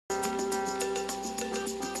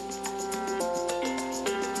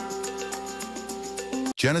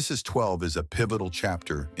Genesis 12 is a pivotal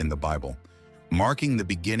chapter in the Bible, marking the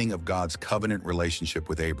beginning of God's covenant relationship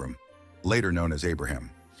with Abram, later known as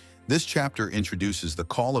Abraham. This chapter introduces the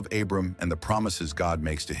call of Abram and the promises God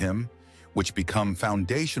makes to him, which become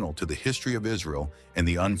foundational to the history of Israel and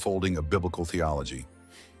the unfolding of biblical theology.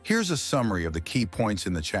 Here's a summary of the key points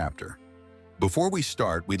in the chapter. Before we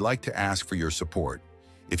start, we'd like to ask for your support.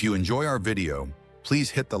 If you enjoy our video,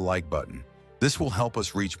 please hit the like button. This will help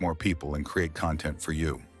us reach more people and create content for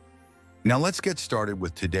you. Now let's get started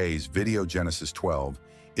with today's video. Genesis 12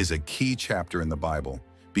 is a key chapter in the Bible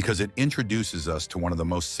because it introduces us to one of the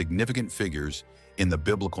most significant figures in the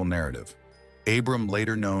biblical narrative, Abram,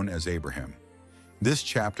 later known as Abraham. This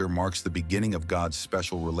chapter marks the beginning of God's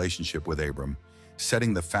special relationship with Abram,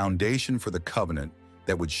 setting the foundation for the covenant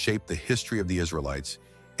that would shape the history of the Israelites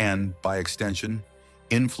and, by extension,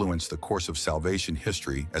 influence the course of salvation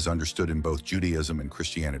history as understood in both Judaism and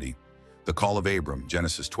Christianity. The call of Abram,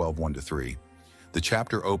 Genesis 12, 1-3. The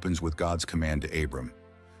chapter opens with God's command to Abram.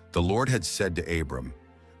 The Lord had said to Abram,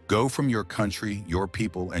 "Go from your country, your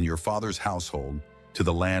people, and your father's household to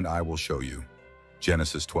the land I will show you."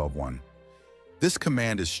 Genesis 12:1. This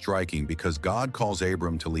command is striking because God calls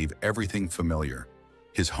Abram to leave everything familiar,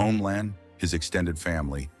 his homeland, his extended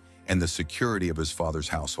family, and the security of his father's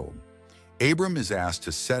household. Abram is asked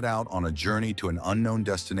to set out on a journey to an unknown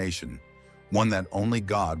destination, one that only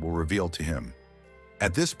God will reveal to him.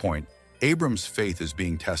 At this point, Abram's faith is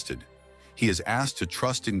being tested. He is asked to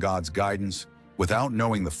trust in God's guidance without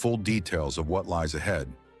knowing the full details of what lies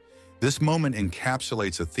ahead. This moment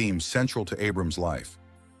encapsulates a theme central to Abram's life: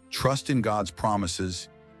 trust in God's promises,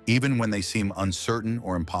 even when they seem uncertain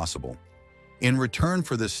or impossible. In return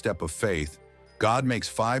for this step of faith, God makes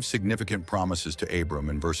 5 significant promises to Abram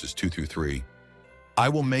in verses 2-3. "I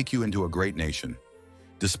will make you into a great nation."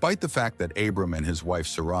 Despite the fact that Abram and his wife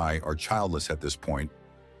Sarai are childless at this point,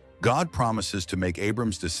 God promises to make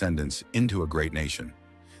Abram's descendants into a great nation.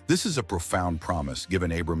 This is a profound promise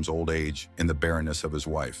given Abram's old age and the barrenness of his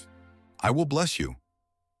wife. "I will bless you."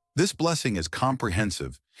 This blessing is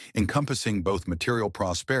comprehensive, encompassing both material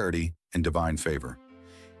prosperity and divine favor.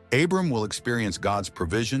 Abram will experience God's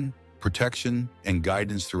provision, protection, and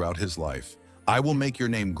guidance throughout his life. "I will make your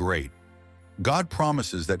name great." God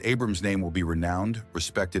promises that Abram's name will be renowned,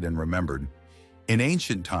 respected, and remembered. In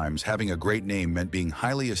ancient times, having a great name meant being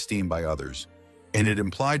highly esteemed by others, and it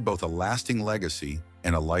implied both a lasting legacy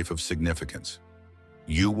and a life of significance.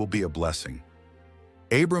 "You will be a blessing."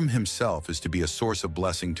 Abram himself is to be a source of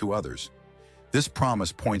blessing to others. This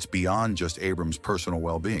promise points beyond just Abram's personal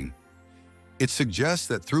well-being. It suggests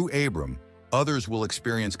that through Abram, others will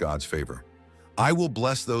experience God's favor. "I will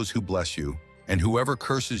bless those who bless you, and whoever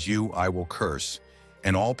curses you I will curse,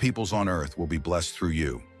 and all peoples on earth will be blessed through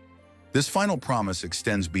you." This final promise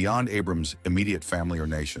extends beyond Abram's immediate family or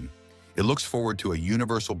nation. It looks forward to a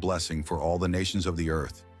universal blessing for all the nations of the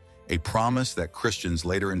earth, a promise that Christians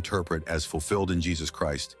later interpret as fulfilled in Jesus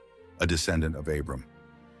Christ, a descendant of Abram.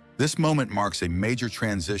 This moment marks a major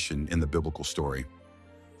transition in the biblical story.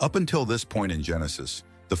 Up until this point in Genesis,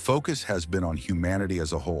 the focus has been on humanity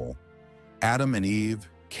as a whole: Adam and Eve,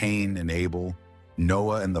 Cain and Abel,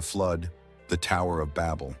 Noah and the flood, the Tower of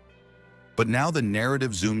Babel. But now the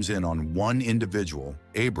narrative zooms in on one individual,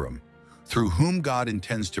 Abram, through whom God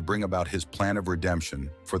intends to bring about his plan of redemption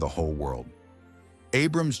for the whole world.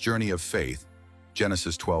 Abram's journey of faith,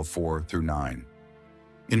 Genesis 12:4-9.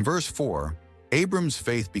 In verse 4, Abram's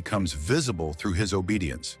faith becomes visible through his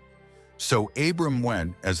obedience. "So Abram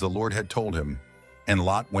went as the Lord had told him, and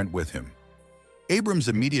Lot went with him." Abram's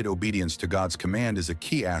immediate obedience to God's command is a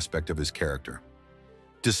key aspect of his character.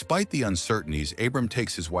 Despite the uncertainties, Abram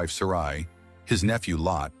takes his wife Sarai, his nephew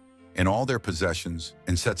Lot, and all their possessions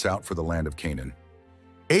and sets out for the land of Canaan.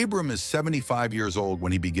 Abram is 75 years old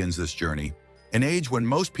when he begins this journey, an age when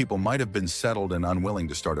most people might have been settled and unwilling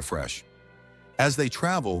to start afresh. As they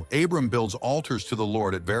travel, Abram builds altars to the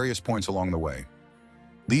Lord at various points along the way.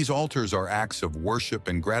 These altars are acts of worship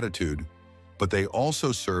and gratitude, but they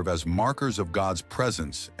also serve as markers of God's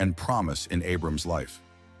presence and promise in Abram's life.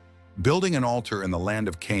 Building an altar in the land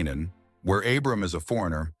of Canaan, where Abram is a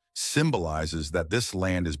foreigner, symbolizes that this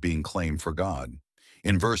land is being claimed for God.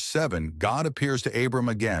 In verse 7, God appears to Abram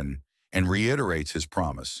again and reiterates his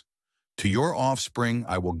promise: "To your offspring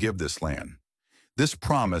I will give this land." This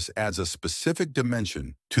promise adds a specific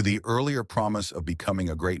dimension to the earlier promise of becoming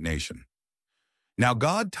a great nation. Now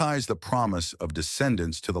God ties the promise of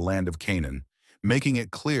descendants to the land of Canaan, making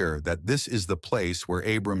it clear that this is the place where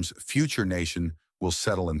Abram's future nation will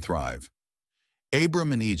settle and thrive.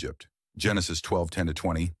 Abram in Egypt, Genesis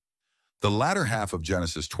 12:10-20. The latter half of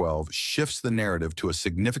Genesis 12 shifts the narrative to a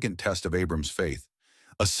significant test of Abram's faith,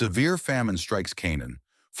 A severe famine strikes Canaan,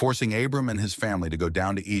 forcing Abram and his family to go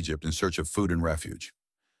down to Egypt in search of food and refuge.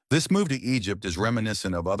 This move to Egypt is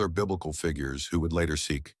reminiscent of other biblical figures who would later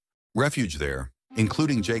seek refuge there,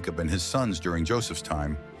 including Jacob and his sons during Joseph's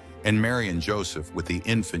time, and Mary and Joseph with the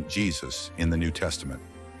infant Jesus in the New Testament.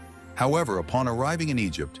 However, upon arriving in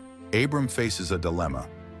Egypt, Abram faces a dilemma.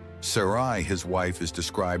 Sarai, his wife, is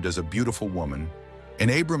described as a beautiful woman,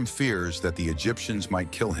 and Abram fears that the Egyptians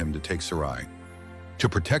might kill him to take Sarai. To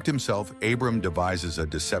protect himself, Abram devises a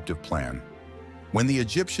deceptive plan. When the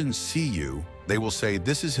Egyptians see you, they will say,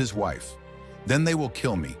 "This is his wife." Then they will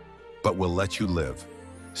kill me, but will let you live.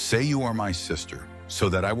 Say you are my sister, so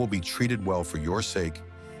that I will be treated well for your sake,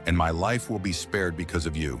 and my life will be spared because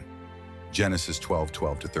of you. Genesis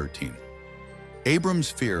 12:12-13. Abram's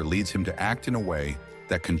fear leads him to act in a way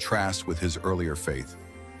that contrasts with his earlier faith.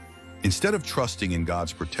 Instead of trusting in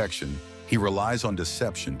God's protection, he relies on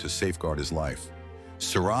deception to safeguard his life.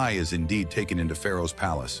 Sarai is indeed taken into Pharaoh's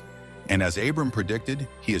palace, and as Abram predicted,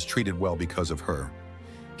 he is treated well because of her.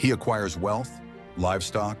 He acquires wealth,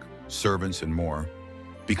 livestock, servants, and more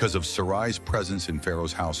because of Sarai's presence in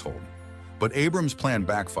Pharaoh's household. But Abram's plan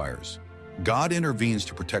backfires. God intervenes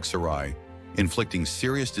to protect Sarai, inflicting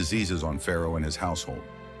serious diseases on Pharaoh and his household.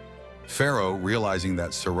 Pharaoh, realizing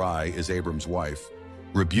that Sarai is Abram's wife,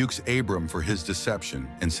 rebukes Abram for his deception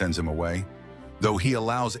and sends him away, though he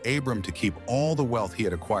allows Abram to keep all the wealth he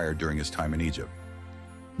had acquired during his time in Egypt.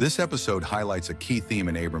 This episode highlights a key theme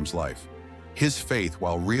in Abram's life. His faith,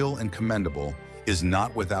 while real and commendable, is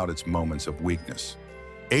not without its moments of weakness.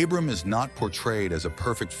 Abram is not portrayed as a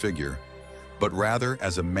perfect figure, but rather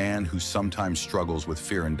as a man who sometimes struggles with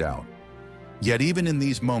fear and doubt. Yet even in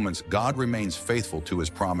these moments, God remains faithful to his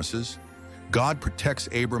promises. God protects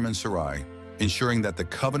Abram and Sarai, ensuring that the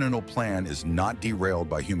covenantal plan is not derailed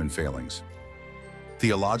by human failings.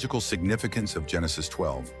 Theological significance of Genesis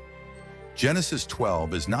 12. Genesis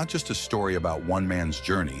 12 is not just a story about one man's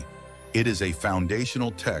journey, it is a foundational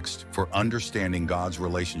text for understanding God's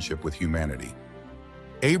relationship with humanity.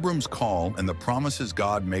 Abram's call and the promises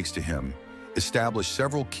God makes to him establish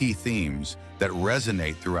several key themes that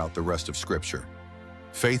resonate throughout the rest of Scripture.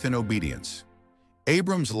 Faith and obedience.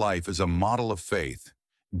 Abram's life is a model of faith,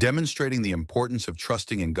 demonstrating the importance of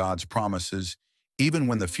trusting in God's promises even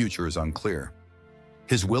when the future is unclear.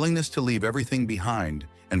 His willingness to leave everything behind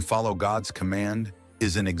and follow God's command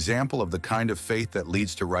is an example of the kind of faith that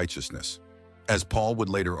leads to righteousness, as Paul would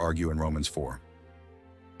later argue in Romans 4.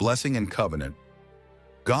 Blessing and covenant.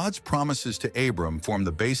 God's promises to Abram form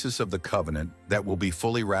the basis of the covenant that will be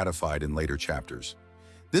fully ratified in later chapters.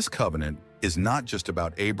 This covenant is not just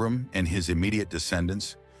about Abram and his immediate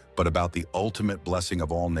descendants, but about the ultimate blessing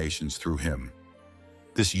of all nations through him.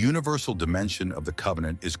 This universal dimension of the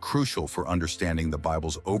covenant is crucial for understanding the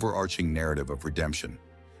Bible's overarching narrative of redemption,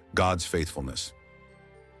 God's faithfulness.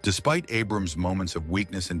 Despite Abram's moments of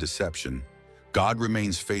weakness and deception, God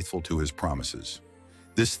remains faithful to his promises.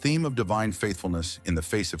 This theme of divine faithfulness in the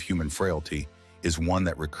face of human frailty is one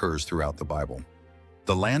that recurs throughout the Bible.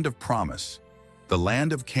 The land of promise, the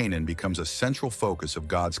land of Canaan, becomes a central focus of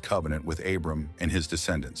God's covenant with Abram and his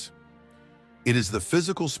descendants. It is the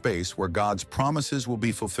physical space where God's promises will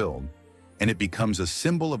be fulfilled, and it becomes a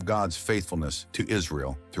symbol of God's faithfulness to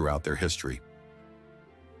Israel throughout their history.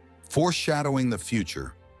 Foreshadowing the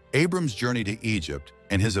future, Abram's journey to Egypt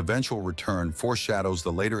and his eventual return foreshadows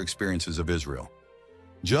the later experiences of Israel.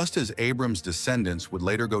 Just as Abram's descendants would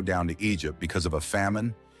later go down to Egypt because of a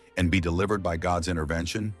famine and be delivered by God's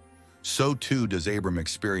intervention, so too does Abram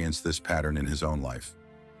experience this pattern in his own life.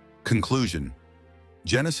 Conclusion.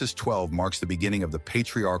 Genesis 12 marks the beginning of the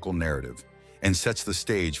patriarchal narrative and sets the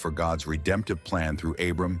stage for God's redemptive plan through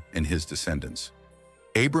Abram and his descendants.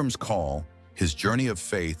 Abram's call, his journey of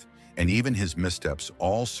faith, and even his missteps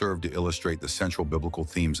all serve to illustrate the central biblical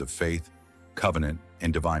themes of faith, covenant,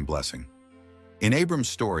 and divine blessing. In Abram's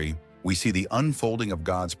story, we see the unfolding of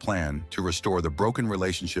God's plan to restore the broken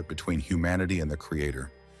relationship between humanity and the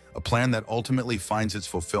Creator, a plan that ultimately finds its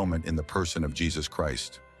fulfillment in the person of Jesus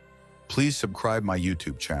Christ. Please subscribe my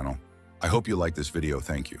YouTube channel. I hope you like this video.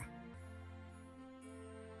 Thank you.